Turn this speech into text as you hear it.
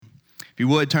If you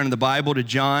would, turn the Bible to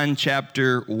John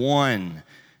chapter 1.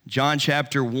 John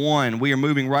chapter 1, we are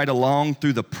moving right along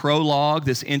through the prologue,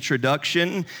 this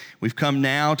introduction. We've come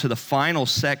now to the final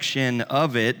section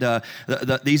of it.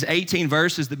 These 18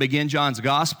 verses that begin John's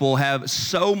gospel have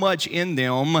so much in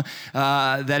them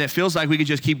that it feels like we could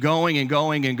just keep going and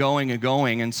going and going and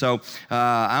going. And so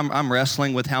I'm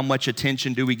wrestling with how much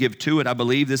attention do we give to it. I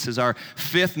believe this is our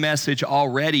fifth message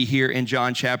already here in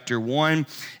John chapter 1,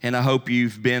 and I hope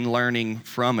you've been learning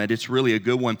from it. It's really a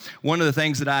good one. One of the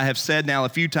things that I have said now a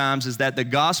few times is that the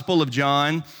Gospel of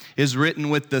John is written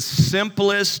with the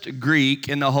simplest Greek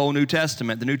in the whole New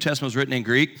Testament. The New Testament was written in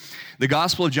Greek. The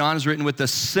Gospel of John is written with the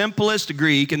simplest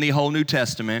Greek in the whole New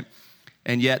Testament,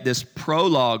 and yet this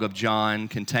prologue of John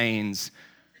contains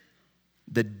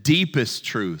the deepest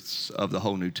truths of the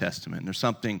whole New Testament. And there's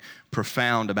something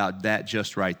profound about that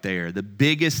just right there. The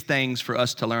biggest things for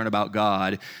us to learn about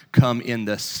God come in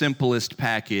the simplest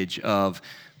package of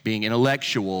being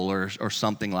intellectual or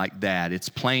something like that. It's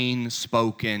plain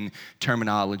spoken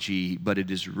terminology, but it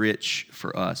is rich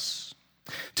for us.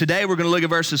 Today we're going to look at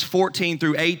verses 14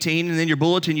 through 18, and in your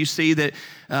bulletin you see that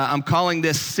I'm calling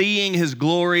this Seeing His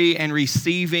Glory and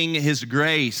Receiving His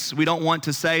Grace. We don't want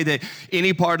to say that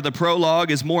any part of the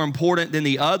prologue is more important than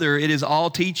the other. It is all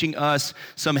teaching us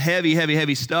some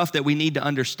heavy stuff that we need to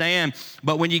understand.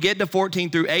 But when you get to 14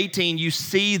 through 18, you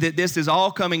see that this is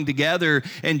all coming together,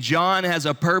 and John has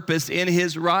a purpose in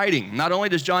his writing. Not only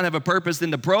does John have a purpose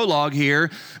in the prologue here,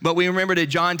 but we remember that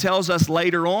John tells us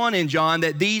later on in John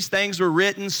that these things were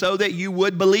written so that you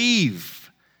would believe.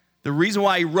 The reason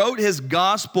why he wrote his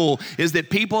gospel is that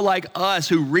people like us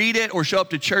who read it or show up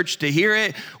to church to hear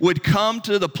it would come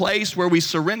to the place where we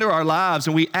surrender our lives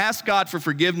and we ask God for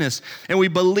forgiveness and we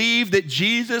believe that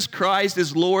Jesus Christ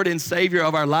is Lord and Savior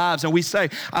of our lives, and we say,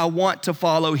 I want to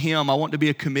follow Him. I want to be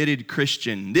a committed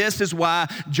Christian. This is why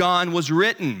John was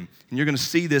written, and you're going to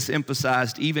see this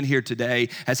emphasized even here today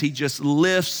as he just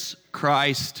lifts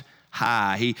Christ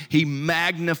high. He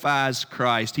magnifies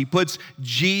Christ. He puts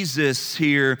Jesus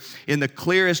here in the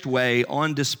clearest way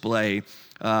on display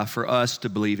for us to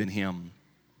believe in Him.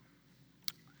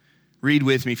 Read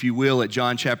with me, if you will, at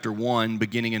John chapter 1,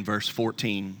 beginning in verse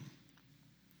 14.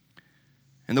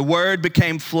 And the Word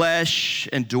became flesh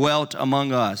and dwelt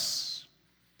among us.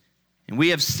 And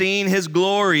we have seen His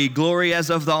glory, glory as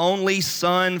of the only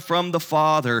Son from the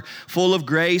Father, full of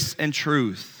grace and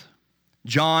truth.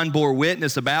 John bore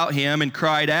witness about Him and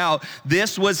cried out,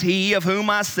 this was He of whom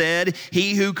I said,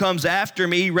 He who comes after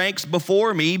me ranks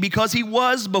before me, because He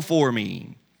was before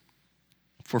me.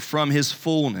 For from His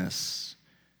fullness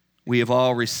we have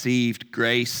all received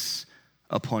grace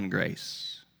upon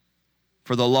grace.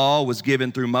 For the law was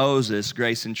given through Moses,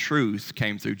 grace and truth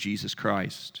came through Jesus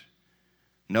Christ.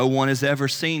 No one has ever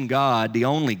seen God, the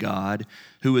only God,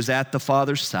 who is at the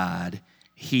Father's side.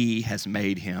 He has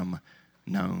made Him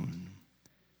known.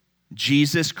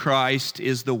 Jesus Christ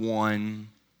is the one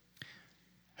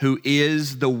who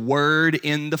is the Word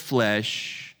in the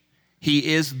flesh.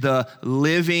 He is the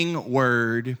living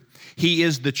Word. He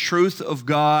is the truth of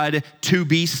God to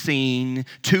be seen,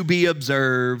 to be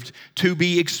observed, to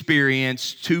be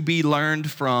experienced, to be learned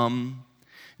from.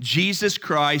 Jesus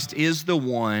Christ is the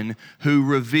one who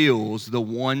reveals the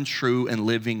one true and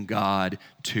living God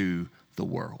to the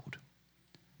world.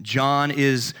 John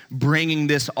is bringing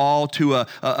this all to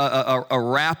a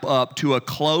wrap up, to a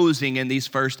closing in these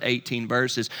first 18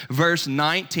 verses. Verse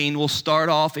 19 will start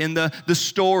off in the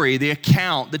story, the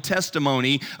account, the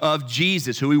testimony of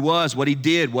Jesus, who He was, what He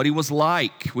did, what He was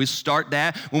like. We start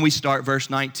that when we start verse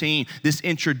 19. This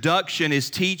introduction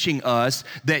is teaching us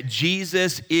that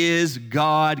Jesus is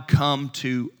God come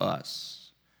to us.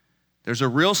 There's a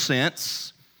real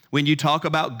sense when you talk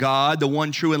about God, the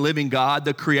one true and living God,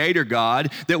 the Creator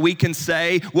God, that we can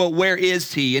say, well, where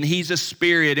is He? And He's a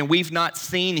spirit and we've not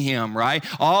seen Him, right?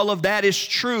 All of that is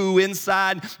true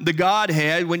inside the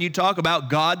Godhead when you talk about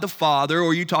God the Father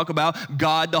or you talk about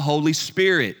God the Holy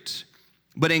Spirit.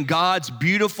 But in God's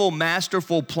beautiful,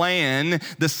 masterful plan,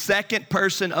 the second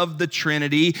person of the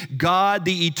Trinity, God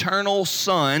the eternal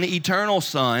Son,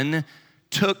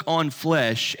 took on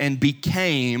flesh and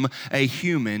became a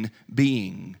human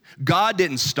being. God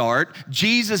didn't start.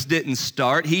 Jesus didn't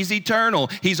start. He's eternal.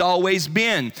 He's always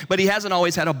been, but He hasn't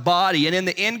always had a body. And in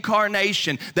the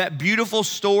incarnation, that beautiful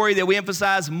story that we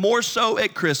emphasize more so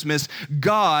at Christmas,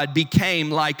 God became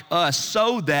like us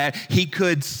so that He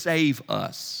could save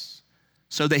us,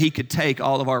 so that He could take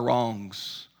all of our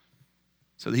wrongs,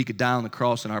 so that He could die on the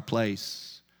cross in our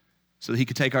place, so that He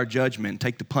could take our judgment,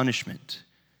 take the punishment.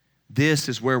 This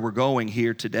is where we're going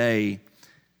here today,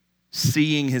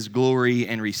 seeing His glory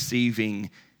and receiving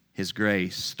His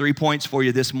grace. 3 points for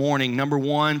you this morning. Number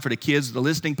one, for the kids with the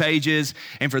listening pages,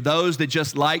 and for those that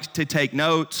just like to take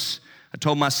notes. I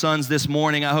told my sons this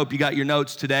morning, I hope you got your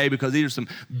notes today, because these are some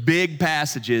big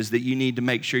passages that you need to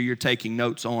make sure you're taking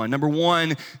notes on. Number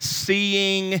one,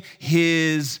 seeing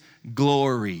His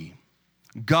glory.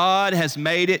 God has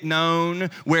made it known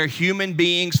where human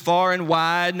beings far and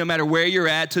wide, no matter where you're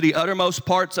at, to the uttermost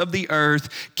parts of the earth,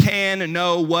 can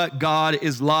know what God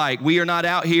is like. We are not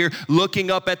out here looking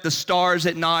up at the stars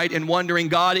at night and wondering,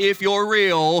 God, if you're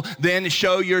real, then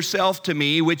show yourself to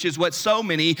me, which is what so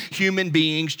many human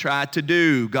beings try to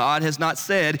do. God has not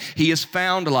said He is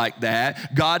found like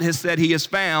that. God has said He is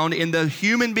found in the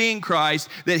human being Christ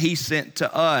that He sent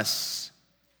to us.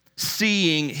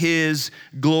 Seeing His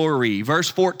glory. Verse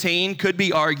 14 could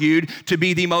be argued to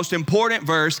be the most important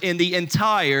verse in the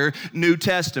entire New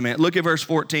Testament. Look at verse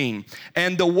 14.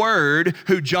 And the Word,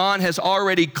 who John has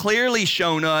already clearly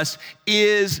shown us,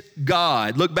 is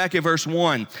God. Look back at verse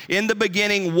 1. In the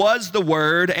beginning was the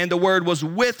Word, and the Word was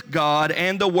with God,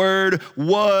 and the Word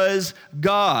was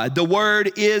God. The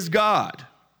Word is God.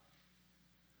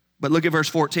 But look at verse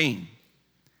 14.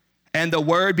 And the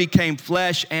Word became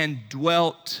flesh and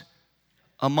dwelt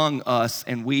among us,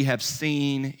 and we have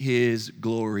seen His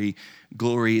glory,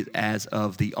 glory as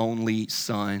of the only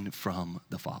Son from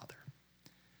the Father.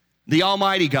 The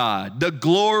Almighty God, the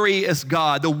glorious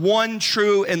God, the one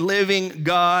true and living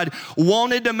God,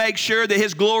 wanted to make sure that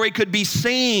His glory could be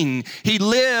seen. He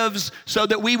lives so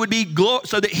that He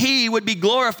would be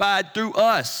glorified through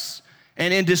us.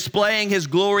 And in displaying His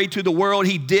glory to the world,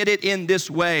 He did it in this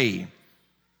way.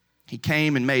 He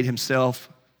came and made Himself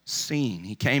seen.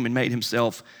 He came and made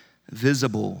Himself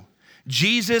visible.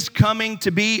 Jesus coming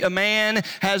to be a man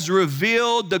has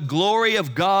revealed the glory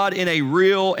of God in a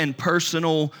real and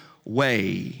personal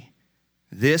way.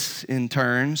 This, in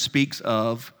turn, speaks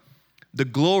of the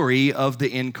glory of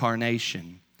the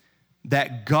incarnation,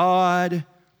 that God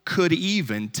could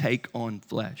even take on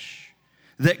flesh,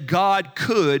 that God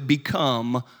could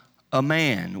become a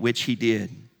man, which He did.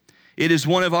 It is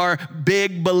one of our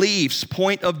big beliefs,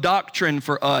 point of doctrine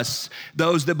for us,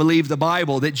 those that believe the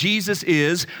Bible, that Jesus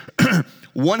is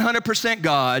 100%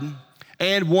 God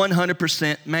and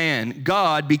 100% man.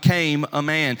 God became a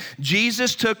man.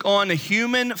 Jesus took on a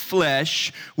human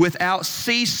flesh without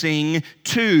ceasing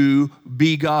to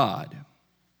be God.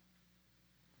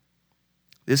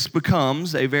 This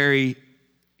becomes a very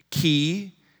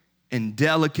key and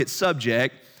delicate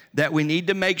subject that we need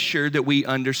to make sure that we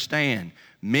understand.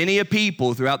 Many a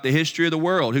people throughout the history of the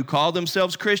world who call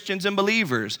themselves Christians and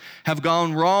believers have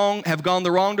gone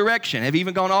the wrong direction, have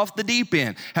even gone off the deep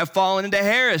end, have fallen into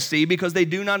heresy because they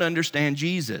do not understand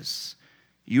Jesus.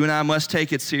 You and I must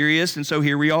take it serious, and so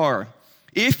here we are.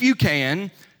 If you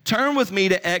can, turn with me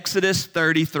to Exodus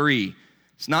 33.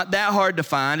 It's not that hard to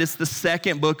find. It's the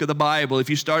second book of the Bible.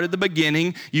 If you start at the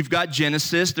beginning, you've got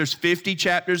Genesis. There's 50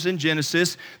 chapters in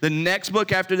Genesis. The next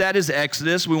book after that is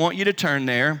Exodus. We want you to turn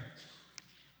there,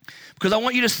 because I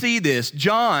want you to see this.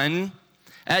 John,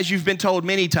 as you've been told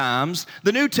many times,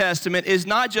 the New Testament is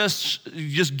not just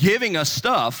giving us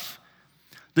stuff.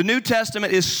 The New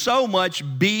Testament is so much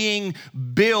being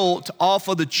built off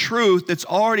of the truth that's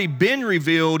already been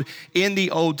revealed in the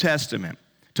Old Testament.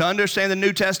 To understand the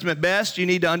New Testament best, you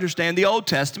need to understand the Old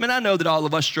Testament. I know that all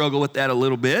of us struggle with that a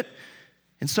little bit.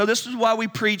 And so this is why we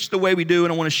preach the way we do,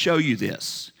 and I want to show you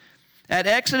this. At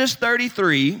Exodus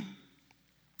 33,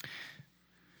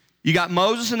 you got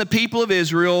Moses and the people of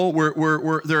Israel.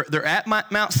 They're at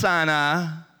Mount Sinai.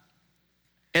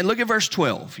 And look at verse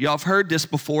 12. Y'all have heard this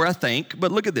before, I think,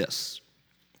 but look at this.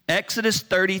 Exodus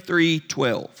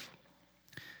 33:12.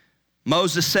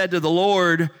 Moses said to the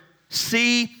Lord,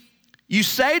 "See, you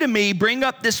say to me, bring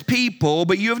up this people,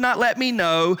 but you have not let me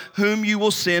know whom you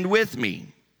will send with me.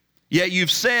 Yet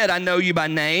you've said, I know you by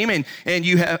name, and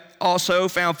you have also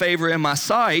found favor in my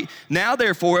sight. Now,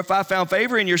 therefore, if I found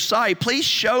favor in your sight, please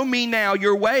show me now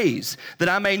your ways, that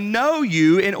I may know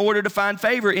you in order to find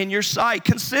favor in your sight.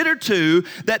 Consider, too,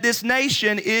 that this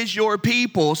nation is your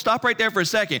people." Stop right there for a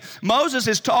second. Moses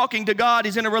is talking to God.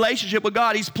 He's in a relationship with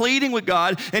God. He's pleading with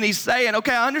God, and he's saying,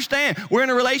 okay, I understand. We're in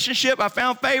a relationship. I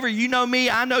found favor. You know me.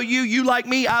 I know you. You like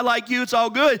me. I like you. It's all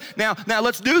good. Now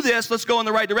let's do this. Let's go in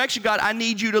the right direction. God, I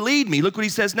need you to lead me. Look what he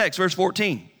says next, verse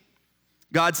 14.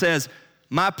 God says,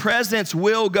 "My presence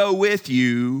will go with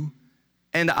you,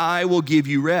 and I will give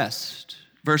you rest."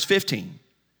 Verse 15,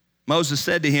 Moses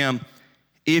said to him,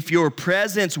 "If your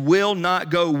presence will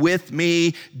not go with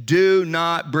me, do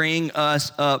not bring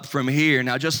us up from here."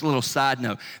 Now, just a little side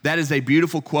note. That is a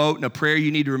beautiful quote and a prayer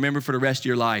you need to remember for the rest of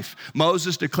your life.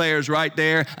 Moses declares right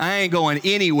there, I ain't going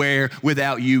anywhere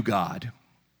without you, God.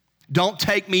 Don't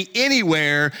take me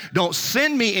anywhere. Don't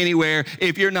send me anywhere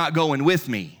if you're not going with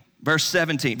me. Verse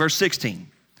 16.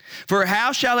 For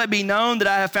how shall it be known that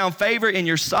I have found favor in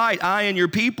your sight, I and your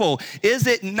people? Is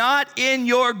it not in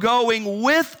your going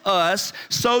with us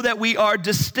so that we are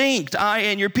distinct, I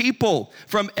and your people,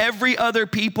 from every other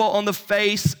people on the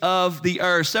face of the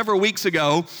earth? Several weeks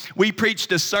ago, we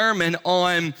preached a sermon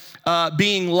on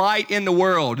being light in the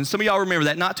world. And some of y'all remember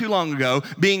that not too long ago,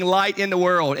 being light in the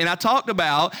world. And I talked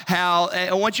about how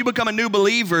once you become a new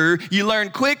believer, you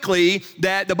learn quickly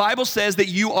that the Bible says that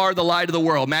you are the light of the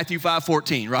world. Matthew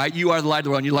 5:14, right? You are the light of the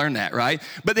world, and you learn that, right?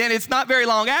 But then it's not very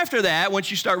long after that,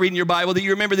 once you start reading your Bible, that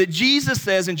you remember that Jesus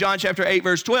says in John chapter 8,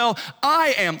 verse 12,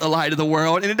 I am the light of the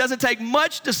world. And it doesn't take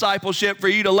much discipleship for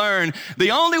you to learn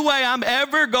the only way I'm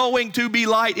ever going to be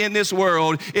light in this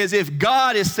world is if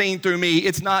God is seen through me.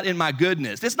 It's not in my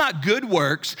goodness. It's not good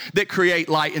works that create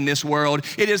light in this world.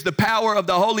 It is the power of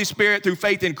the Holy Spirit through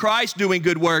faith in Christ doing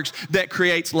good works that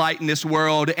creates light in this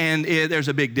world. And there's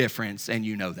a big difference, and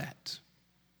you know that.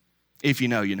 If you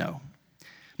know, you know.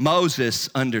 Moses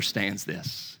understands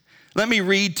this. Let me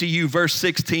read to you verse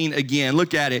 16 again.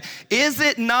 Look at it. Is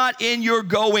it not in your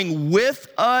going with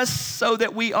us so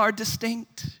that we are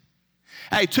distinct?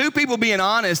 Hey, two people being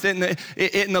honest in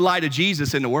the light of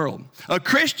Jesus in the world. A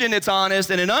Christian that's honest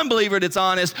and an unbeliever that's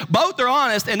honest, both are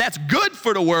honest, and that's good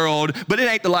for the world, but it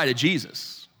ain't the light of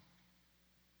Jesus.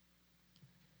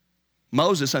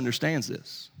 Moses understands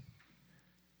this.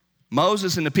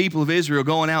 Moses and the people of Israel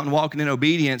going out and walking in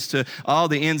obedience to all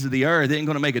the ends of the earth isn't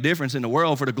going to make a difference in the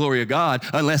world for the glory of God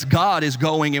unless God is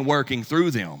going and working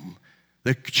through them.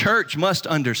 The church must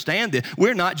understand that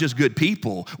we're not just good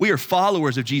people. We are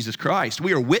followers of Jesus Christ.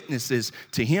 We are witnesses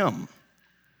to him.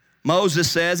 Moses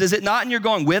says, is it not in your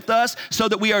going with us so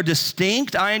that we are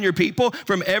distinct, I and your people,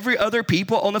 from every other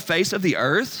people on the face of the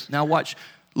earth? Now watch,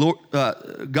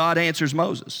 God answers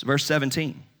Moses, verse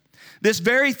 17. This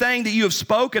very thing that you have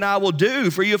spoken I will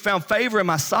do, for you have found favor in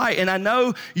my sight, and I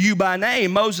know you by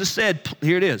name. Moses said,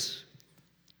 here it is,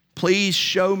 please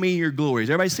show me your glory. Does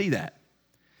everybody see that?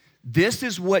 This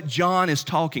is what John is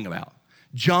talking about.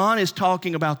 John is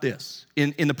talking about this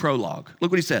in the prologue.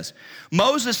 Look what he says.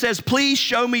 Moses says, please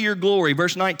show me your glory.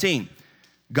 Verse 19,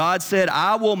 God said,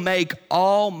 I will make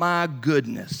all my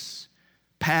goodness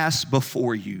pass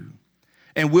before you,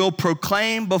 and will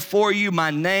proclaim before you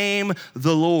my name,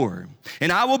 the Lord.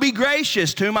 And I will be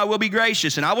gracious to whom I will be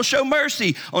gracious, and I will show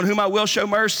mercy on whom I will show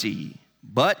mercy.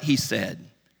 But he said,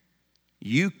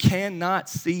 you cannot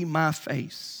see my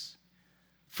face,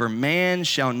 for man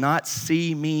shall not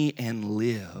see me and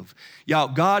live. Y'all,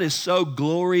 God is so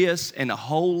glorious and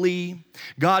holy.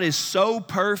 God is so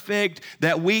perfect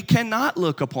that we cannot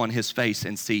look upon his face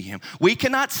and see him. We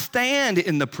cannot stand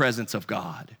in the presence of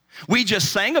God. We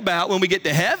just sang about when we get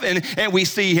to heaven and we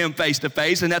see him face to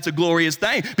face, and that's a glorious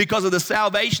thing because of the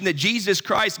salvation that Jesus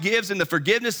Christ gives and the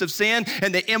forgiveness of sin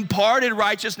and the imparted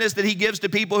righteousness that he gives to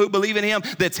people who believe in him.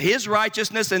 That's his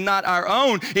righteousness and not our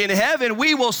own. In heaven,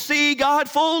 we will see God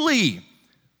fully.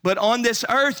 But on this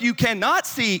earth, you cannot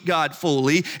see God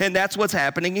fully, and that's what's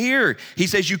happening here. He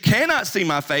says, you cannot see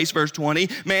my face, verse 20.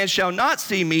 Man shall not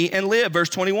see me and live, verse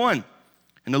 21.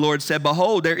 And the Lord said,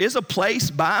 behold, there is a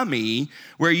place by me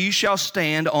where you shall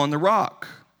stand on the rock.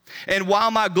 And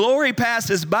while my glory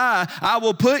passes by, I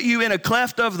will put you in a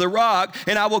cleft of the rock,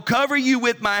 and I will cover you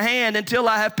with my hand until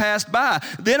I have passed by.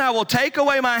 Then I will take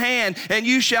away my hand, and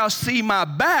you shall see my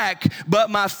back, but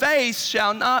my face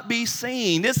shall not be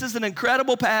seen. This is an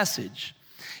incredible passage.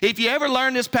 If you ever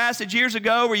learned this passage years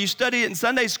ago or you studied it in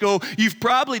Sunday school, you've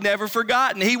probably never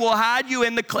forgotten. He will hide you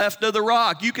in the cleft of the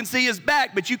rock. You can see his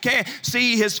back, but you can't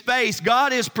see his face.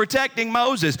 God is protecting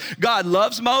Moses. God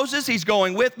loves Moses. He's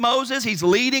going with Moses. He's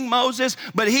leading Moses,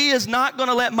 but he is not going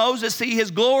to let Moses see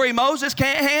his glory. Moses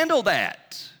can't handle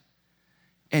that.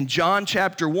 And John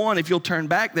chapter 1, if you'll turn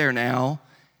back there now,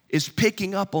 is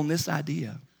picking up on this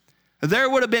idea. There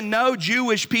would have been no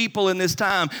Jewish people in this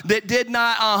time that did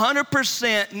not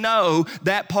 100% know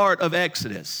that part of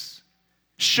Exodus.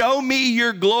 Show me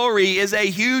your glory is a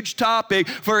huge topic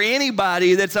for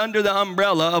anybody that's under the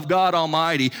umbrella of God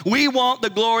Almighty. We want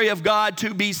the glory of God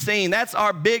to be seen. That's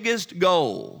our biggest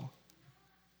goal.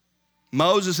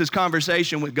 Moses'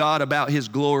 conversation with God about his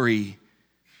glory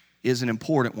is an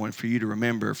important one for you to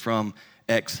remember from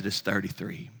Exodus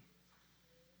 33.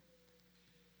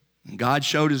 And God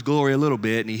showed his glory a little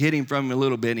bit, and he hid him from him a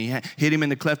little bit, and he hid him in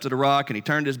the cleft of the rock, and he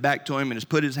turned his back to him and just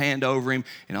put his hand over him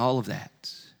and all of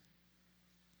that.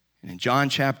 And in John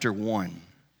chapter 1,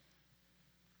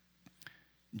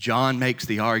 John makes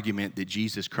the argument that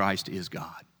Jesus Christ is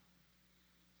God.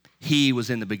 He was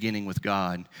in the beginning with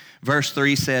God. Verse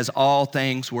 3 says, all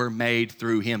things were made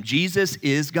through him. Jesus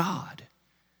is God.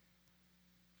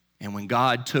 And when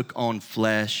God took on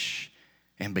flesh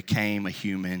and became a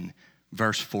human,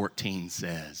 verse 14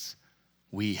 says,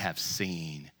 we have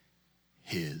seen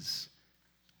his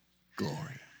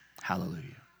glory.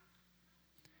 Hallelujah.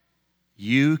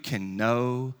 You can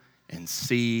know and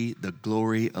see the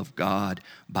glory of God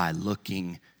by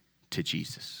looking to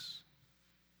Jesus.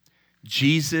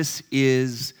 Jesus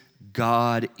is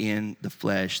God in the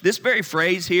flesh. This very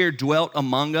phrase here, dwelt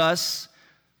among us.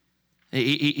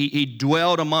 He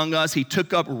dwelled among us. He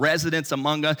took up residence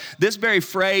among us. This very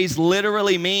phrase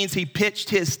literally means he pitched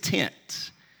his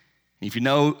tent. If you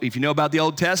know about the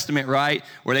Old Testament, right,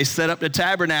 where they set up the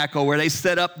tabernacle, where they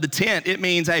set up the tent, it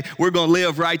means, hey, we're going to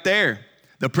live right there.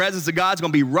 The presence of God's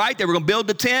going to be right there. We're going to build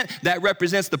the tent. That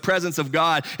represents the presence of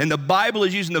God. And the Bible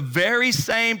is using the very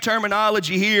same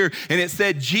terminology here. And it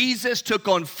said Jesus took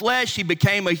on flesh. He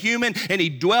became a human and he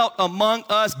dwelt among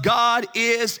us. God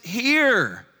is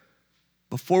here.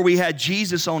 Before we had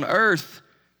Jesus on earth,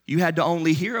 you had to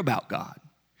only hear about God.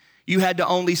 You had to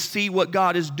only see what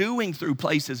God is doing through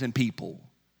places and people.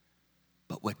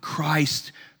 But with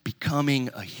Christ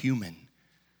becoming a human,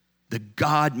 the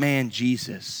God-man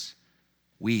Jesus,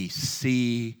 we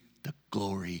see the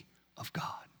glory of God.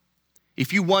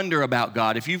 If you wonder about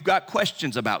God, if you've got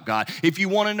questions about God, if you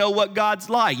want to know what God's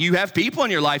like, you have people in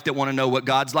your life that want to know what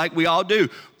God's like, we all do.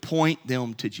 Point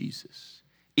them to Jesus.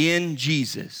 In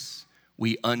Jesus,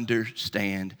 we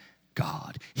understand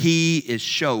God. He is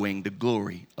showing the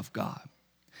glory of God.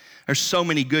 There's so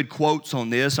many good quotes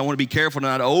on this. I want to be careful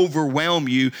not to overwhelm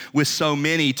you with so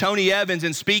many. Tony Evans,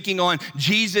 in speaking on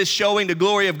Jesus showing the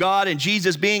glory of God and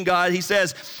Jesus being God, he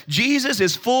says, Jesus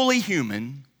is fully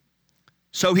human,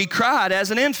 so he cried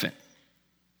as an infant.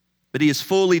 But he is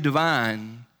fully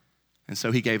divine, and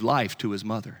so he gave life to his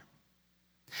mother.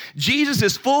 Jesus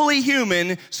is fully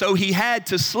human, so he had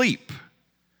to sleep.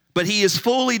 But he is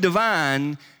fully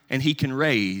divine, and he can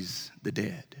raise the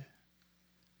dead.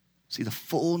 See, the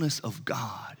fullness of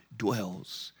God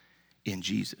dwells in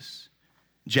Jesus.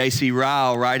 J.C.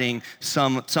 Ryle, writing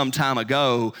some time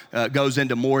ago, goes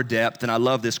into more depth, and I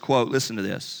love this quote. Listen to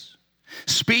this.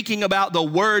 Speaking about the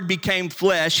Word became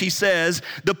flesh, he says,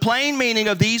 the plain meaning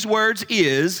of these words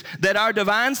is that our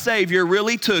divine Savior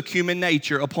really took human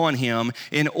nature upon him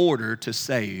in order to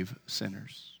save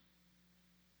sinners.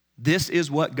 This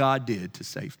is what God did to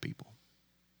save people.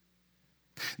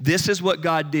 This is what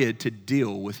God did to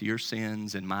deal with your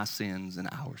sins and my sins and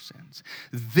our sins.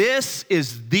 This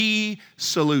is the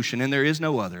solution, and there is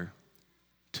no other,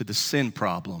 to the sin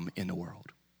problem in the world.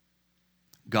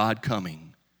 God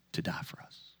coming to die for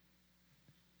us.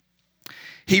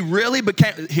 He really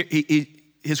became,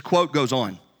 his quote goes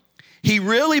on, he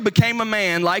really became a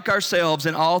man like ourselves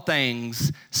in all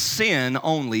things, sin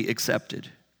only excepted.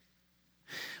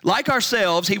 Like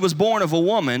ourselves, he was born of a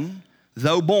woman,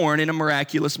 though born in a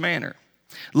miraculous manner.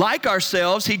 Like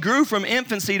ourselves, he grew from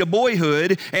infancy to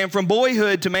boyhood, and from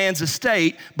boyhood to man's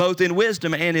estate, both in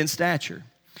wisdom and in stature.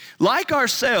 Like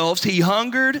ourselves, he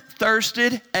hungered,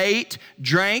 thirsted, ate,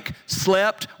 drank,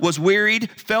 slept, was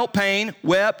wearied, felt pain,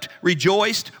 wept,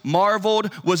 rejoiced,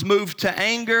 marveled, was moved to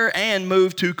anger, and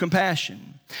moved to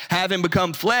compassion. Having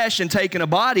become flesh and taken a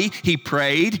body, he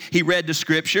prayed, he read the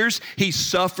scriptures, he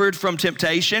suffered from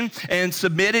temptation, and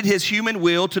submitted his human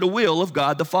will to the will of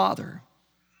God the Father.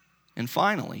 And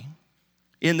finally,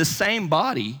 in the same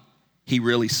body, he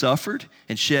really suffered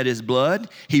and shed his blood,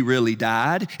 he really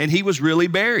died, and he was really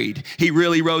buried. He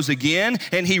really rose again,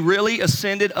 and he really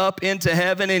ascended up into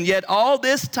heaven, and yet all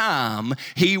this time,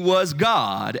 he was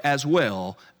God as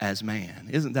well as man.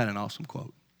 Isn't that an awesome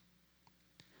quote?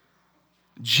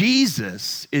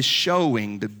 Jesus is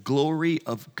showing the glory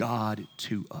of God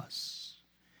to us.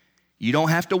 You don't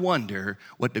have to wonder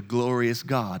what the glorious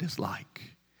God is like.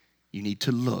 You need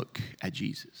to look at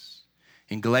Jesus.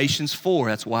 In Galatians 4,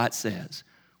 that's why it says,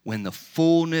 when the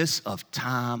fullness of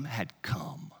time had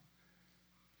come,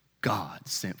 God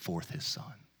sent forth his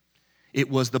Son. It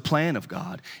was the plan of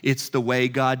God. It's the way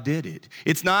God did it.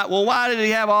 It's not, well, why did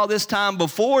he have all this time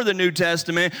before the New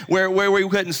Testament where we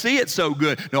couldn't see it so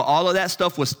good? No, all of that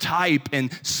stuff was type and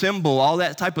symbol. All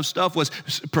that type of stuff was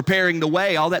preparing the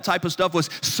way. All that type of stuff was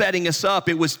setting us up.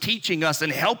 It was teaching us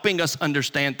and helping us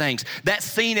understand things. That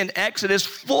scene in Exodus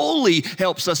fully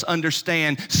helps us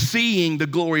understand seeing the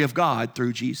glory of God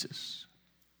through Jesus.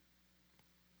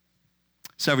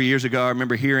 Several years ago, I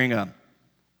remember hearing a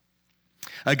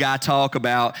a guy talk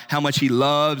about how much he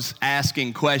loves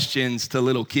asking questions to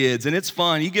little kids. And it's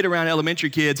fun. You get around elementary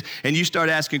kids and you start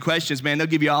asking questions, man, they'll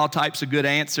give you all types of good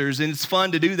answers. And it's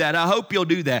fun to do that. I hope you'll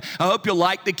do that. I hope you'll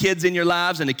like the kids in your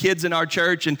lives and the kids in our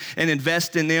church and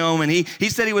invest in them. And he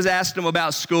said he was asking them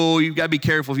about school. You've got to be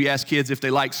careful if you ask kids if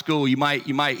they like school. You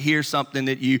might hear something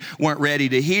that you weren't ready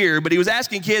to hear. But he was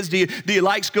asking kids, do you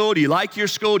like school? Do you like your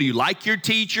school? Do you like your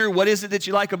teacher? What is it that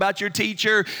you like about your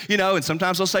teacher? And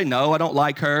sometimes they'll say, no, I don't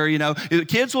like her.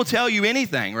 Kids will tell you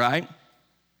anything, right?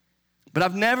 But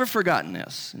I've never forgotten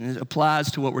this, and it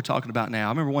applies to what we're talking about now. I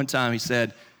remember one time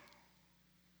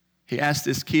he asked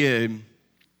this kid,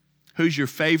 who's your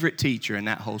favorite teacher in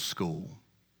that whole school?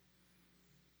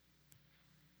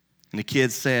 And the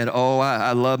kid said,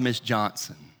 I love Miss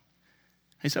Johnson.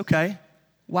 He said, okay,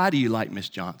 why do you like Miss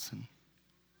Johnson?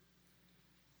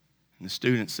 And the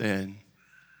student said,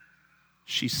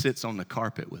 she sits on the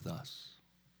carpet with us.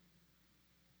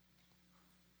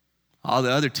 All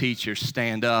the other teachers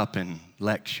stand up and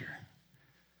lecture,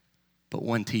 but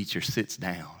one teacher sits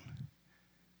down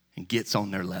and gets on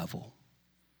their level,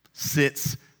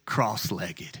 sits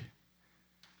cross-legged.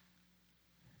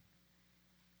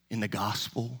 In the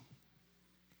gospel,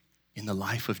 in the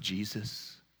life of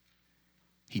Jesus,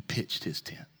 he pitched his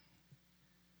tent.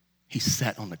 He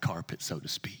sat on the carpet, so to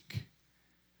speak.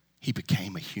 He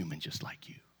became a human just like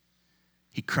you.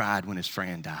 He cried when his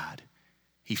friend died.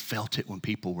 He felt it when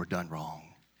people were done wrong.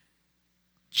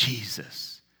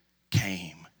 Jesus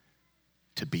came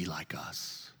to be like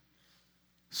us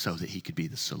so that he could be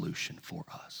the solution for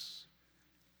us.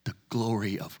 The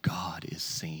glory of God is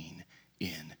seen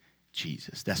in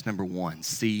Jesus. That's number one,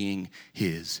 seeing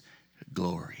his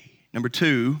glory. Number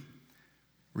two,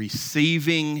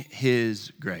 receiving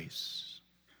his grace.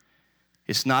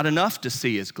 It's not enough to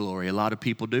see his glory. A lot of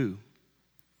people do.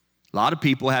 A lot of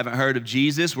people haven't heard of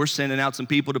Jesus. We're sending out some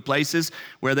people to places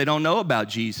where they don't know about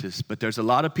Jesus, but there's a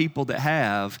lot of people that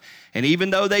have. And even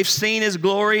though they've seen his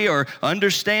glory or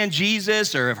understand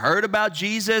Jesus or have heard about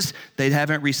Jesus, they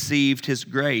haven't received his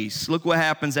grace. Look what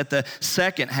happens at the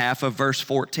second half of verse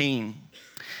 14.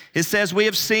 It says, we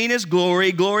have seen his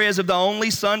glory as of the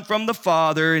only Son from the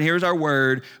Father, and here's our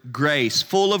word, grace,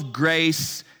 full of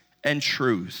grace and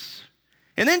truth.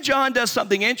 And then John does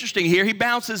something interesting here. He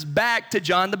bounces back to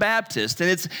John the Baptist. And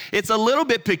it's a little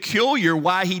bit peculiar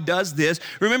why he does this.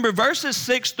 Remember, verses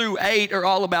 6 through 8 are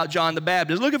all about John the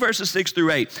Baptist. Look at verses 6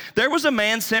 through 8. There was a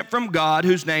man sent from God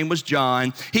whose name was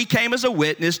John. He came as a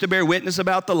witness to bear witness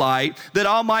about the light, that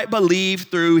all might believe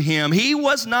through him. He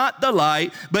was not the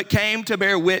light, but came to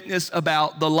bear witness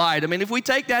about the light. I mean, if we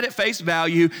take that at face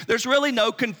value, there's really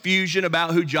no confusion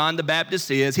about who John the Baptist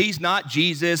is. He's not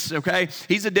Jesus, okay?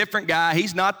 He's a different guy.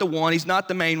 He's not the one. He's not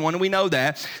the main one, and we know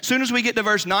that. As soon as we get to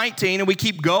verse 19 and we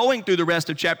keep going through the rest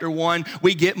of chapter 1,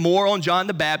 we get more on John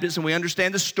the Baptist, and we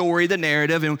understand the story, the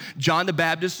narrative, and John the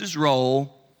Baptist's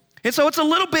role. And so it's a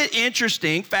little bit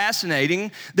interesting,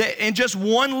 fascinating, that in just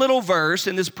one little verse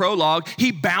in this prologue,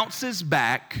 he bounces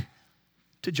back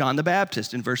to John the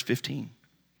Baptist in verse 15.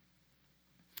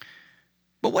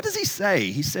 But what does he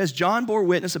say? He says, John bore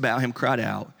witness about him, cried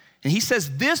out. And he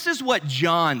says, this is what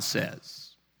John says.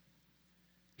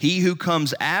 He who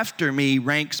comes after me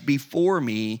ranks before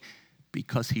me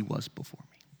because he was before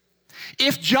me.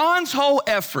 If John's whole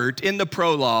effort in the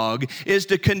prologue is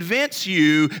to convince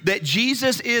you that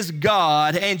Jesus is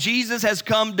God and Jesus has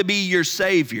come to be your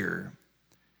Savior,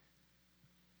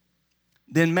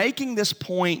 then making this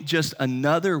point just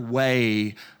another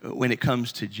way when it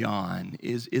comes to John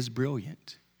is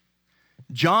brilliant.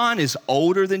 John is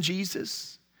older than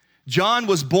Jesus. John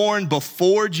was born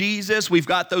before Jesus. We've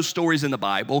got those stories in the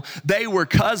Bible. They were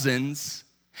cousins.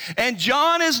 And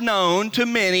John is known to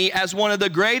many as one of the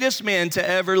greatest men to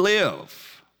ever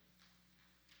live.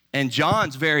 And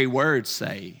John's very words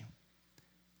say,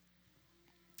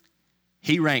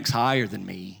 he ranks higher than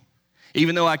me,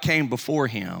 even though I came before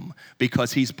him,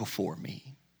 because he's before me.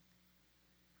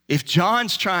 If John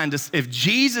the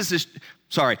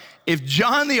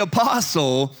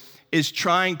Apostle is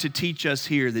trying to teach us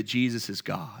here that Jesus is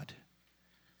God,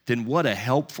 then what a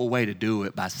helpful way to do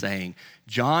it by saying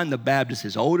John the Baptist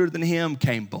is older than him,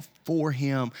 came before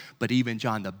him, but even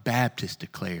John the Baptist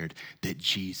declared that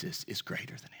Jesus is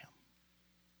greater than him.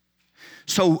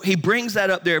 So he brings that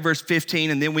up there at verse 15,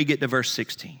 and then we get to verse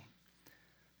 16.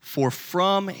 For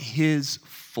from his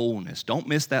fullness. Don't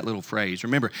miss that little phrase.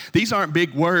 Remember, these aren't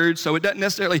big words, so it doesn't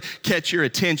necessarily catch your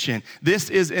attention. This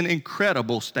is an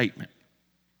incredible statement.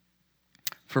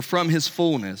 For from his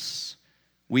fullness,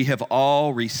 we have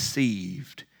all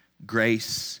received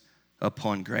grace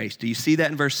upon grace. Do you see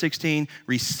that in verse 16?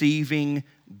 Receiving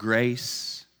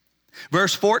grace.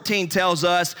 Verse 14 tells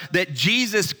us that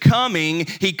Jesus coming,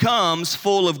 he comes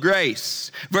full of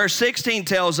grace. Verse 16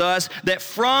 tells us that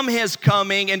from his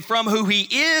coming and from who he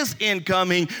is in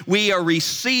coming, we are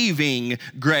receiving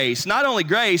grace. Not only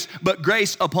grace, but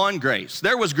grace upon grace.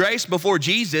 There was grace before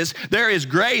Jesus. There is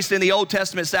grace in the Old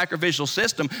Testament sacrificial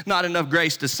system. Not enough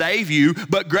grace to save you,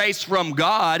 but grace from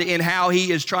God in how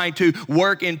he is trying to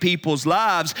work in people's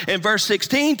lives. And verse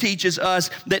 16 teaches us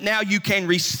that now you can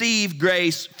receive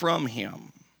grace from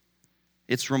him.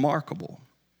 It's remarkable.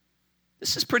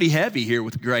 This is pretty heavy here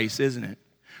with grace, isn't it?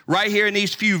 Right here in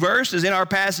these few verses in our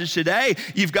passage today,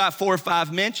 you've got 4 or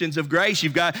 5 mentions of grace.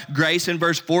 You've got grace in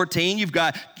verse 14. You've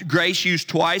got grace used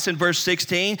twice in verse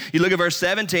 16. You look at verse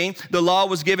 17. The law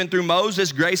was given through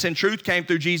Moses. Grace and truth came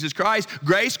through Jesus Christ.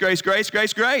 Grace, grace, grace,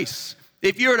 grace, grace.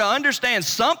 If you were to understand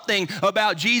something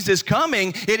about Jesus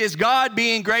coming, it is God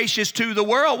being gracious to the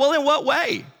world. Well, in what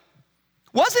way?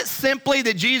 Was it simply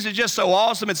that Jesus is just so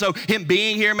awesome and so him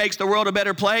being here makes the world a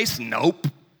better place? Nope.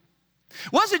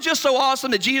 Was it just so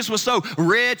awesome that Jesus was so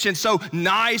rich and so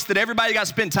nice that everybody got to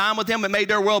spend time with him and made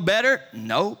their world better?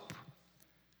 Nope.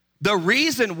 The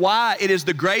reason why it is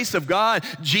the grace of God,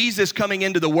 Jesus coming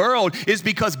into the world, is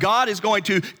because God is going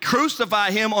to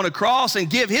crucify him on a cross and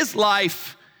give his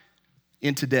life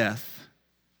into death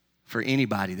for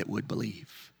anybody that would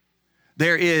believe.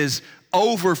 There is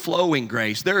overflowing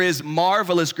grace. There is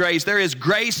marvelous grace. There is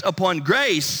grace upon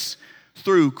grace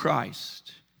through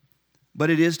Christ. But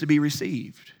it is to be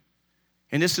received.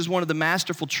 And this is one of the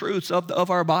masterful truths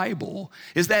of our Bible,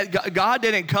 is that God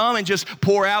didn't come and just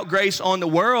pour out grace on the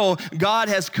world. God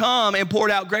has come and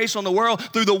poured out grace on the world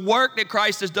through the work that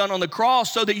Christ has done on the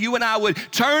cross so that you and I would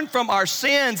turn from our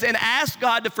sins and ask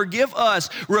God to forgive us,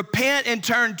 repent and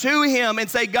turn to him and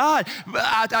say, God,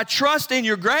 I trust in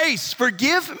your grace.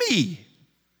 Forgive me.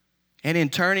 And in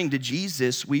turning to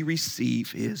Jesus, we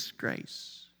receive his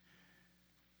grace.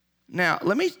 Now,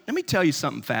 let me tell you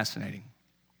something fascinating.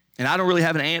 And I don't really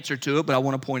have an answer to it, but I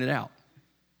want to point it out.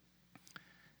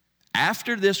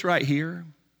 After this right here,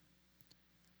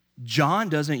 John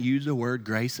doesn't use the word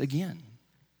grace again.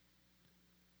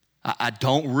 I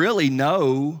don't really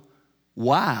know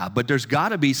why, but there's got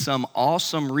to be some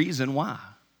awesome reason why.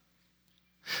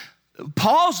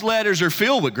 Paul's letters are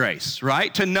filled with grace,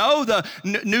 right? To know the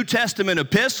New Testament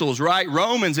epistles, right?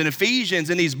 Romans and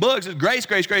Ephesians and these books, grace,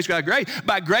 grace, grace, grace, grace.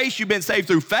 By grace, you've been saved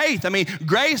through faith. I mean,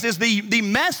 grace is the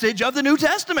message of the New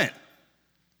Testament.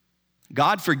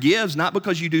 God forgives not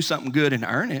because you do something good and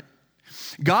earn it.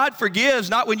 God forgives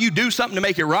not when you do something to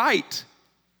make it right.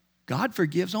 God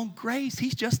forgives on grace.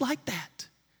 He's just like that.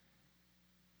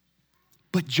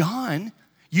 But John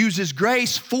uses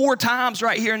grace 4 times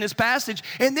right here in this passage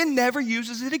and then never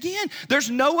uses it again. There's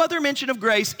no other mention of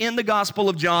grace in the Gospel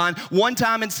of John. 1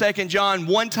 time in 2 John,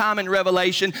 1 time in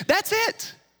Revelation. That's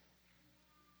it.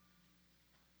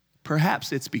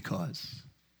 Perhaps it's because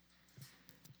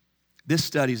this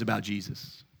study is about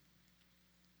Jesus,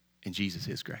 and Jesus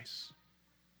is grace.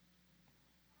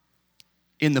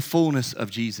 In the fullness of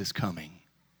Jesus coming,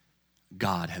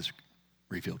 God has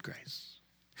revealed grace.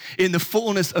 In the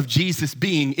fullness of Jesus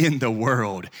being in the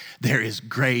world, there is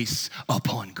grace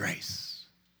upon grace.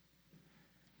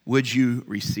 Would you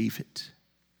receive it?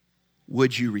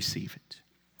 Would you receive it?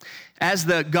 As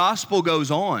the gospel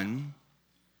goes on,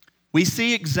 we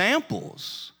see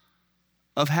examples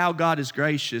of how God is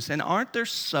gracious. And aren't there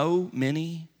so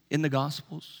many in the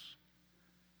Gospels?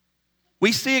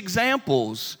 We see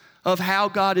examples of how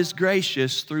God is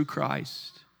gracious through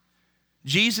Christ.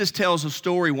 Jesus tells a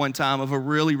story one time of a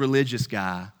really religious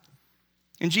guy.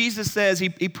 And Jesus says, he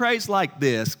prays like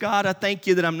this: God, I thank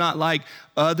you that I'm not like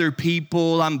other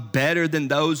people. I'm better than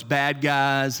those bad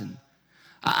guys. And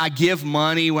I give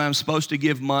money when I'm supposed to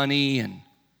give money. And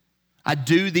I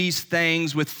do these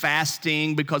things with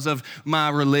fasting because of my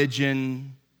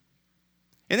religion.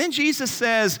 And then Jesus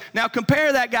says, now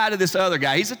compare that guy to this other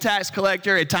guy. He's a tax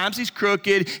collector. At times he's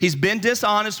crooked. He's been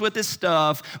dishonest with his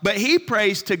stuff. But he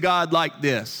prays to God like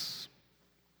this: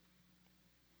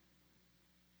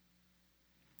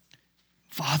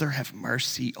 Father, have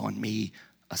mercy on me,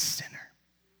 a sinner.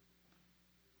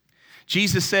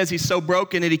 Jesus says he's so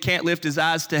broken that he can't lift his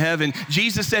eyes to heaven.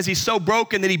 Jesus says he's so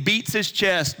broken that he beats his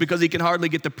chest because he can hardly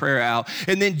get the prayer out.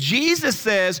 And then Jesus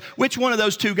says, which one of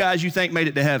those 2 guys you think made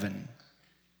it to heaven?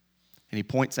 And he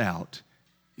points out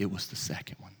it was the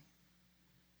second one.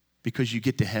 Because you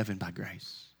get to heaven by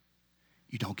grace.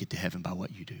 You don't get to heaven by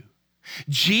what you do.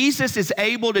 Jesus is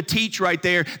able to teach right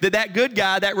there that good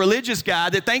guy, that religious guy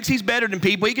that thinks he's better than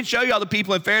people, he can show you all the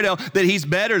people in Fairdale that he's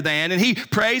better than, and he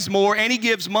prays more, and he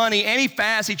gives money, and he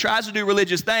fasts, he tries to do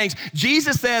religious things.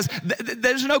 Jesus says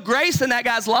there's no grace in that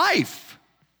guy's life.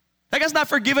 That guy's not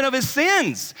forgiven of his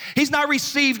sins. He's not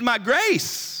received my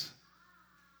grace.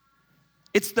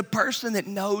 It's the person that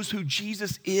knows who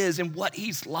Jesus is and what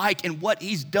he's like and what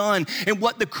he's done and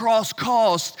what the cross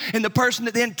cost, and the person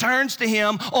that then turns to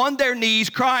him on their knees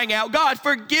crying out, God,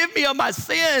 forgive me of my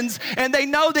sins. And they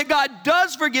know that God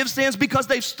does forgive sins because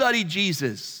they've studied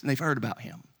Jesus and they've heard about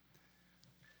him.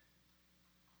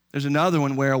 There's another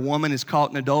one where a woman is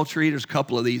caught in adultery. There's a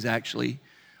couple of these actually.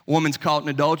 A woman's caught in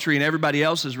adultery and everybody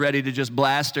else is ready to just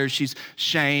blast her. She's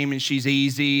shame and she's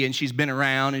easy and she's been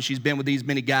around and she's been with these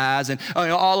many guys and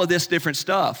all of this different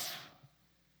stuff.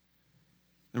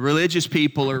 The religious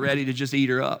people are ready to just eat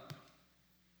her up.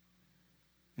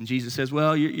 And Jesus says,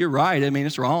 well, you're right. I mean,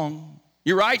 it's wrong.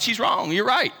 You're right, she's wrong. You're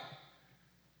right.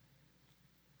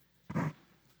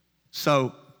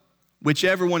 So,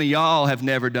 whichever one of y'all have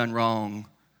never done wrong,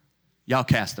 y'all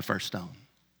cast the first stone.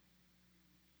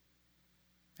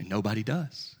 And nobody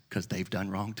does, because they've done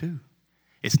wrong too.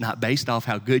 It's not based off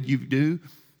how good you do.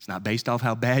 It's not based off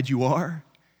how bad you are.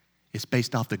 It's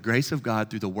based off the grace of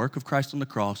God through the work of Christ on the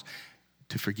cross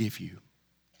to forgive you.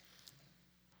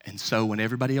 And so when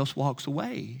everybody else walks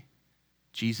away,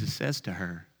 Jesus says to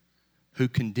her, who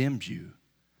condemns you?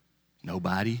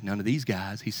 Nobody, none of these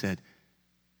guys. He said,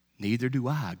 neither do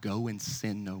I. Go and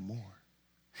sin no more.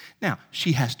 Now,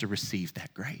 she has to receive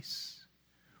that grace.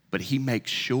 But he makes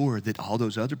sure that all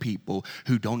those other people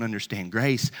who don't understand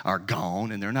grace are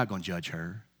gone and they're not going to judge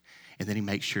her. And then he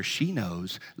makes sure she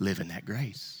knows live in that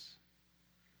grace.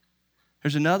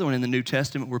 There's another one in the New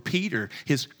Testament where Peter,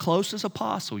 his closest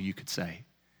apostle, you could say,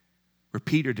 where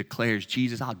Peter declares,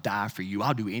 Jesus, I'll die for you.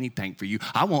 I'll do anything for you.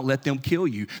 I won't let them kill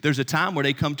you. There's a time where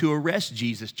they come to arrest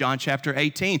Jesus, John chapter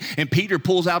 18, and Peter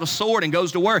pulls out a sword and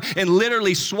goes to work and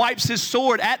literally swipes his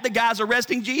sword at the guys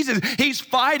arresting Jesus. He's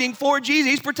fighting for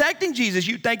Jesus. He's protecting Jesus.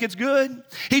 You think it's good?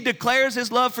 He declares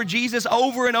his love for Jesus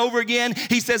over and over again.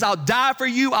 He says, I'll die for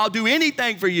you. I'll do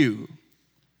anything for you.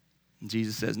 And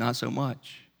Jesus says, not so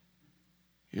much.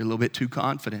 You're a little bit too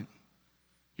confident.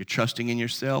 You're trusting in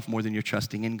yourself more than you're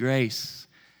trusting in grace.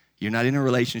 You're not in a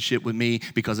relationship with me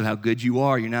because of how good you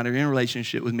are. You're not in a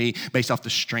relationship with me based off the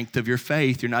strength of your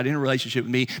faith. You're not in a relationship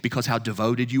with me because how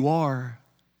devoted you are.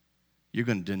 You're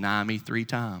going to deny me 3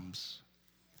 times.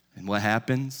 And what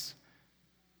happens?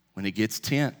 When it gets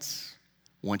tense,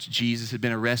 once Jesus had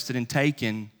been arrested and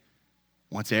taken,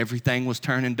 once everything was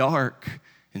turning dark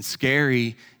and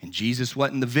scary, and Jesus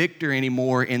wasn't the victor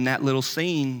anymore in that little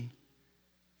scene,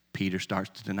 Peter starts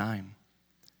to deny him.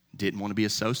 Didn't want to be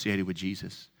associated with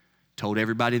Jesus. Told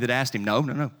everybody that asked him, no,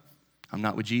 I'm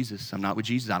not with Jesus. I'm not with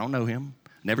Jesus. I don't know him.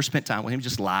 Never spent time with him.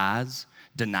 Just lies,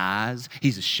 denies.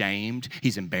 He's ashamed.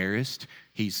 He's embarrassed.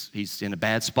 He's in a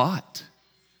bad spot.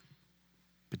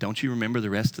 But don't you remember the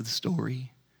rest of the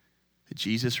story? That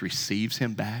Jesus receives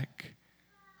him back,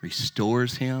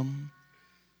 restores him,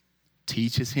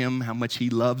 teaches him how much he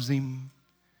loves him,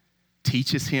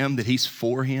 teaches him that he's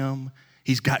for him,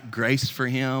 he's got grace for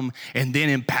him, and then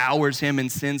empowers him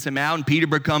and sends him out. And Peter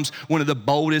becomes one of the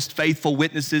boldest, faithful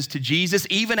witnesses to Jesus,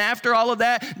 even after all of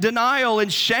that denial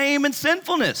and shame and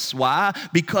sinfulness. Why?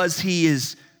 Because he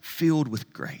is filled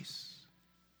with grace.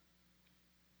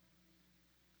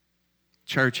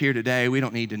 Church, here today, we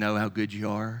don't need to know how good you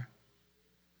are.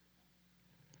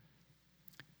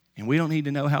 And we don't need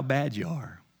to know how bad you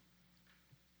are.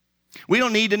 We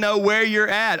don't need to know where you're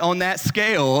at on that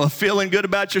scale of feeling good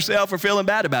about yourself or feeling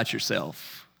bad about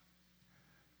yourself.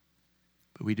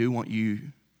 But we do want you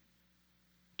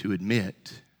to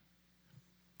admit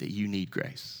that you need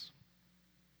grace.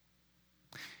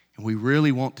 And we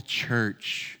really want the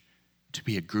church to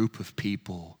be a group of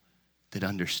people that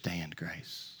understand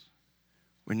grace.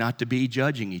 We're not to be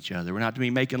judging each other. We're not to be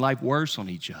making life worse on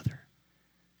each other.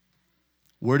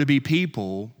 We're to be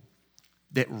people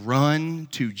that run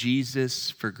to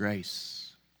Jesus for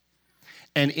grace.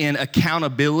 And in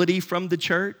accountability from the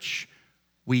church,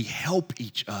 we help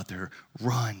each other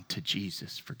run to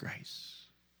Jesus for grace.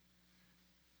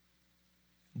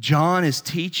 John is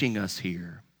teaching us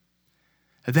here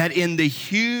that in the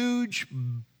huge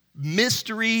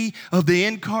mystery of the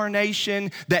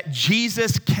incarnation, that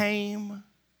Jesus came.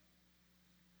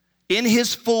 In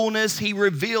his fullness, he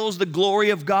reveals the glory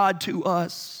of God to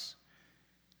us.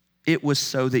 It was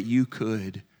so that you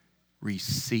could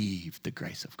receive the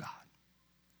grace of God.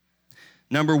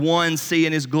 Number one,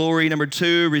 seeing his glory. Number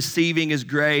two, receiving his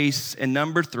grace. And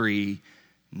number three,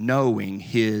 knowing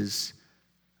his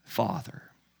Father.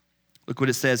 Look what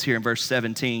it says here in verse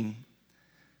 17.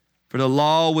 For the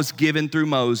law was given through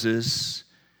Moses,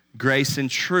 grace and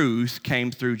truth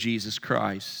came through Jesus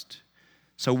Christ.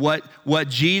 So what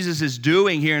Jesus is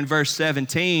doing here in verse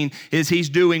 17 is he's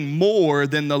doing more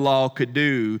than the law could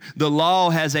do. The law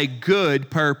has a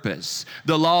good purpose.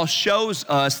 The law shows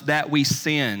us that we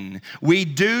sin. We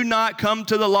do not come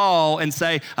to the law and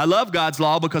say, I love God's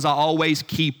law because I always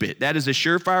keep it. That is a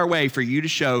surefire way for you to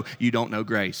show you don't know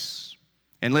grace.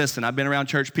 And listen, I've been around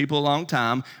church people a long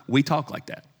time. We talk like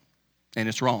that, and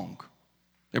it's wrong.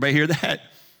 Everybody hear that?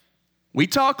 We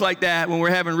talk like that when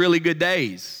we're having really good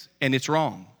days. And it's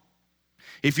wrong.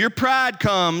 If your pride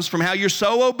comes from how you're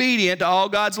so obedient to all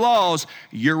God's laws,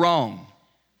 you're wrong.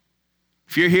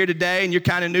 If you're here today and you're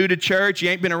kind of new to church, you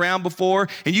ain't been around before,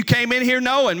 and you came in here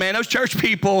knowing, man, those church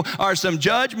people are some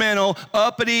judgmental,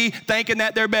 uppity, thinking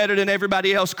that they're better than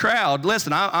everybody else crowd.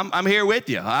 Listen, I'm here with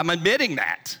you. I'm admitting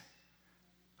that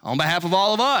on behalf of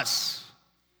all of us.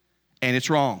 And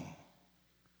it's wrong.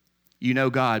 You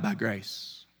know God by grace.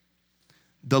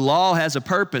 The law has a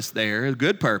purpose there, a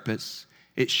good purpose.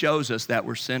 It shows us that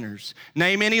we're sinners.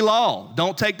 Name any law.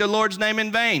 Don't take the Lord's name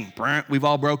in vain. We've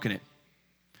all broken it.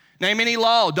 Name any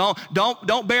law.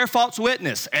 Don't bear false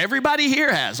witness. Everybody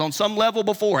here has on some level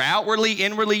before. Outwardly,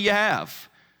 inwardly, you have.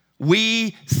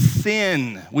 We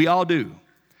sin. We all do.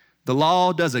 The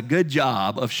law does a good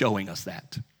job of showing us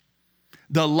that.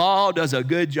 The law does a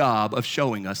good job of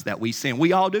showing us that we sin.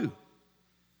 We all do.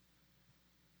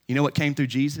 You know what came through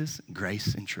Jesus?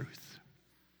 Grace and truth.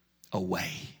 A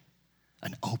way,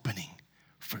 an opening,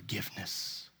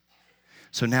 forgiveness.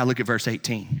 So now look at verse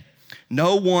 18.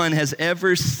 No one has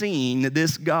ever seen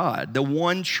this God, the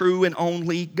one true and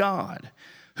only God,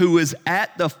 who is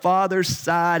at the Father's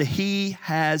side. He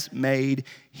has made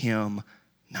him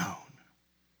known.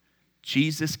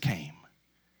 Jesus came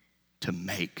to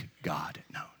make God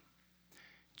known.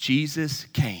 Jesus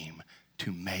came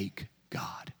to make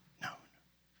God known.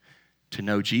 To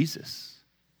know Jesus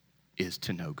is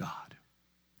to know God.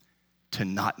 To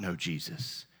not know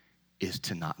Jesus is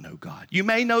to not know God. You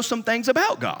may know some things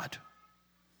about God,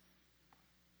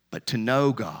 but to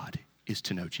know God is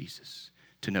to know Jesus.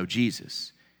 To know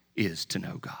Jesus is to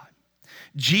know God.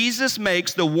 Jesus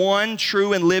makes the one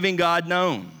true and living God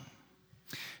known.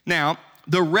 Now,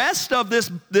 the rest of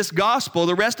this gospel,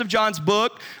 the rest of John's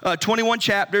book, 21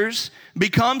 chapters,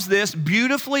 becomes this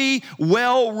beautifully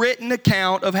well-written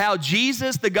account of how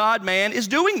Jesus, the God-man, is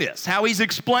doing this, how he's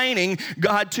explaining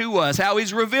God to us, how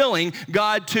he's revealing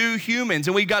God to humans.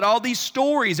 And we've got all these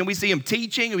stories, and we see him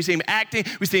teaching, and we see him acting,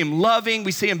 we see him loving,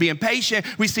 we see him being patient,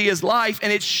 we see his life,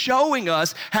 and it's showing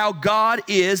us how God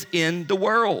is in the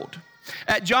world.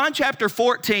 At John chapter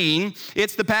 14,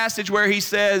 it's the passage where he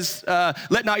says,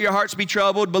 let not your hearts be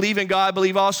troubled. Believe in God,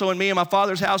 believe also in me. In my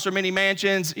Father's house are many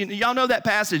mansions. Y'all know that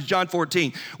passage, John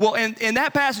 14. Well, in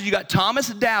that passage, you got Thomas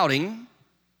doubting.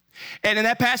 And in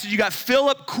that passage, you got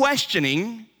Philip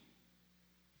questioning.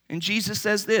 And Jesus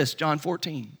says this, John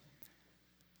 14.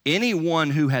 Anyone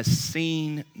who has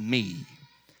seen me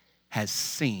has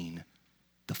seen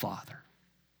the Father.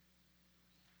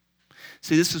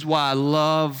 See, this is why I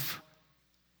love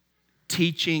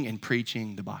teaching and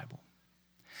preaching the Bible.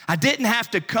 I didn't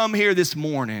have to come here this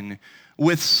morning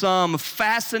with some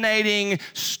fascinating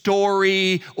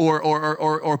story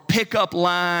or pickup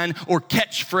line or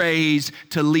catchphrase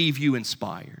to leave you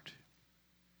inspired.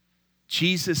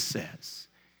 Jesus says,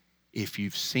 if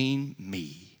you've seen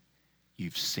me,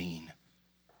 you've seen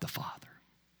the Father.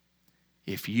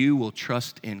 If you will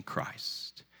trust in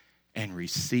Christ and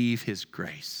receive his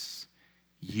grace,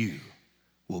 you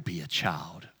will be a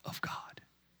child of God.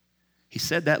 He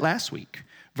said that last week.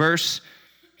 Verse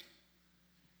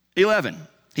 11,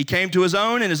 he came to his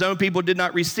own, and his own people did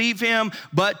not receive him,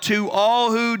 but to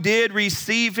all who did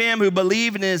receive him, who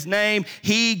believe in his name,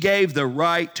 he gave the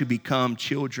right to become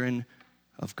children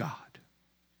of God.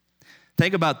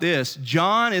 Think about this.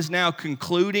 John is now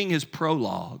concluding his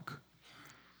prologue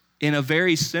in a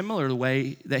very similar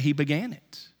way that he began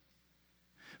it.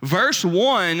 Verse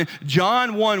 1,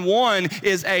 John 1:1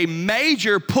 is a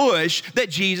major push that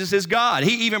Jesus is God.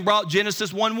 He even brought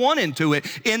Genesis 1:1 into it.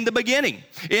 In the beginning,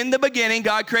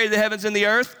 God created the heavens and the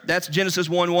earth. That's Genesis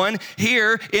 1:1.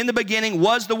 Here, in the beginning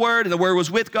was the Word, and the Word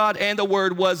was with God, and the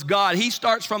Word was God. He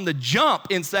starts from the jump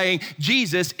in saying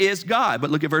Jesus is God. But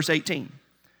look at verse 18.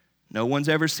 No one's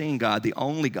ever seen God, the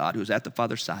only God who's at the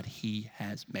Father's side. He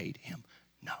has made him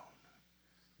known.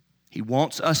 He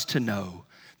wants us to know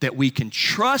that we can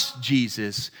trust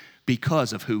Jesus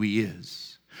because of who he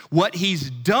is. What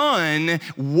he's done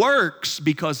works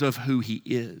because of who he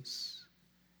is.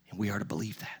 And we are to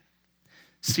believe that.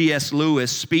 C.S.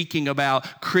 Lewis, speaking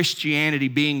about Christianity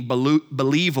being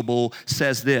believable,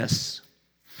 says this: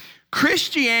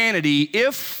 Christianity,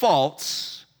 if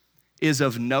false, is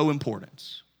of no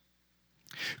importance.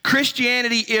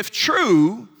 Christianity, if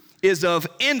true, is of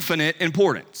infinite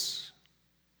importance.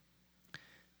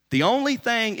 The only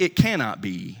thing it cannot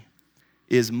be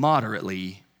is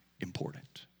moderately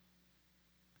important.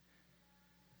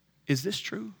 Is this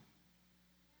true?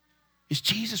 Is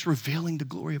Jesus revealing the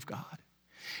glory of God?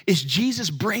 Is Jesus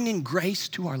bringing grace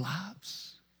to our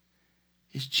lives?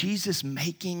 Is Jesus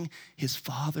making his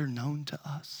Father known to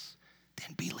us?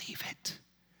 Then believe it.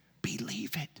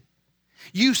 Believe it.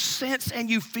 You sense and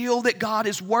you feel that God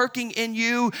is working in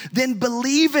you, then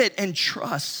believe it and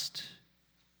trust.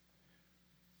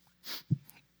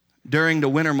 During the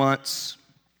winter months,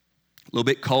 a little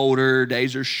bit colder,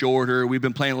 days are shorter. We've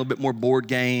been playing a little bit more board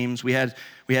games. We had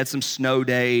some snow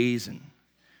days, and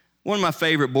one of my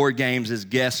favorite board games is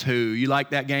Guess Who. You like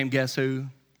that game, Guess Who?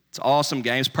 It's an awesome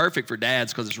game. It's perfect for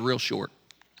dads because it's real short.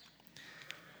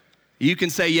 You can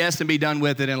say yes and be done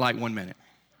with it in like 1 minute.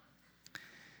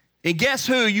 And Guess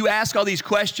Who, you ask all these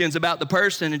questions about the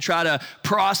person and try to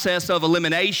process of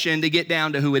elimination to get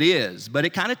down to who it is. But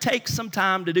it kind of takes some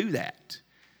time to do that.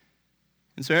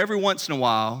 And so every once in a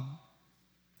while,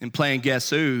 in playing Guess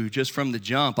Who, just from the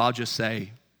jump, I'll just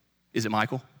say, is it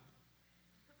Michael?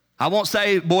 I won't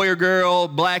say boy or girl,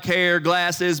 black hair,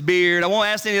 glasses, beard. I won't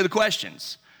ask any of the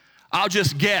questions. I'll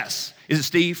just guess. Is it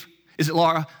Steve? Is it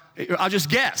Laura? I'll just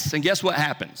guess. And guess what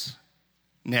happens?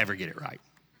 Never get it right.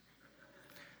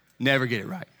 Never get it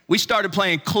right. We started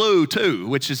playing Clue too,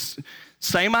 which is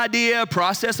same idea,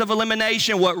 process of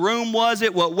elimination. What room was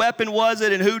it? What weapon was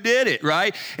it? And who did it,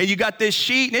 right? And you got this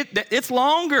sheet, and it's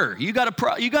longer. You got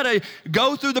to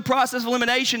go through the process of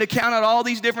elimination to count out all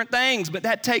these different things, but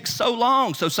that takes so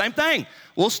long. So same thing.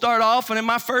 We'll start off, and in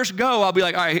my first go, I'll be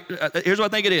like, all right, here's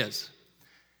what I think it is.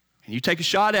 And you take a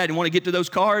shot at it and want to get to those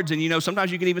cards, and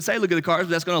sometimes you can even say, look at the cards,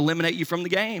 but that's going to eliminate you from the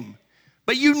game.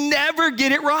 But you never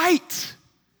get it right.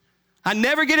 I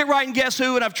never get it right in Guess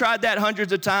Who, and I've tried that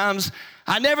hundreds of times.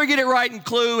 I never get it right in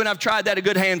Clue, and I've tried that a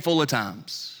good handful of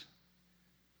times.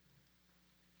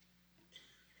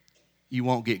 You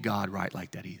won't get God right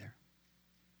like that either.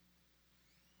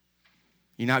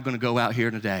 You're not going to go out here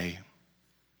today,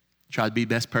 try to be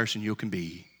the best person you can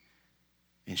be,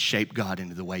 and shape God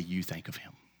into the way you think of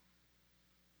him.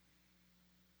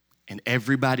 And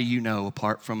everybody you know,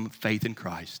 apart from faith in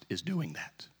Christ, is doing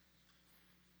that.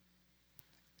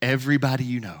 Everybody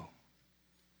you know,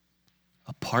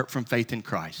 apart from faith in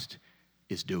Christ,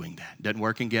 is doing that. It doesn't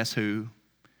work in Guess Who.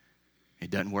 It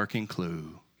doesn't work in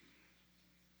Clue.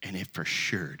 And it for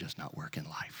sure does not work in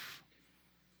life.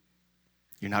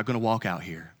 You're not going to walk out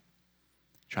here,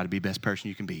 try to be the best person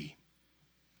you can be,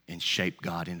 and shape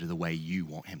God into the way you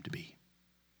want him to be.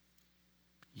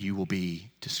 You will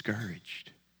be discouraged.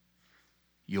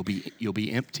 You'll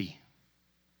be empty.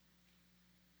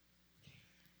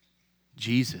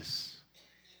 Jesus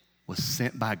was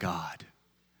sent by God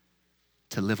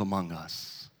to live among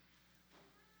us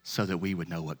so that we would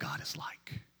know what God is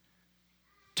like.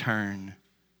 Turn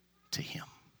to him.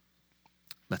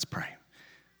 Let's pray.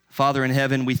 Father in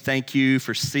heaven, we thank you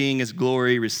for seeing his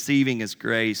glory, receiving his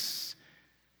grace,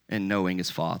 and knowing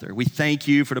his Father. We thank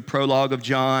you for the prologue of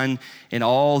John and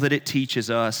all that it teaches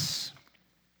us.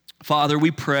 Father,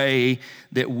 we pray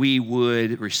that we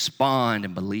would respond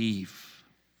and believe.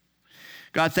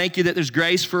 God, thank you that there's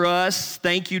grace for us.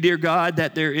 Thank you, dear God,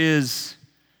 that there is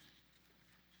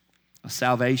a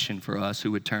salvation for us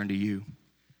who would turn to you.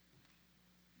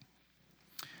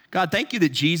 God, thank you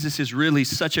that Jesus is really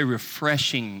such a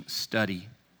refreshing study.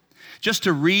 Just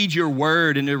to read your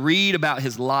word and to read about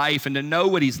his life and to know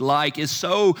what he's like is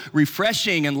so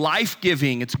refreshing and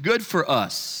life-giving. It's good for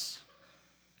us.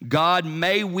 God,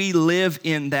 may we live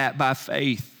in that by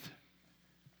faith.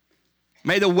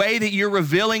 May the way that you're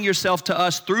revealing yourself to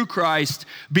us through Christ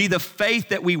be the faith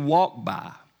that we walk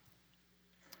by,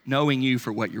 knowing you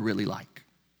for what you're really like.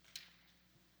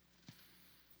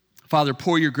 Father,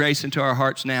 pour your grace into our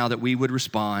hearts now that we would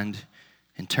respond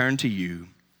and turn to you.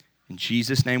 In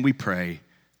Jesus' name we pray,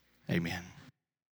 amen.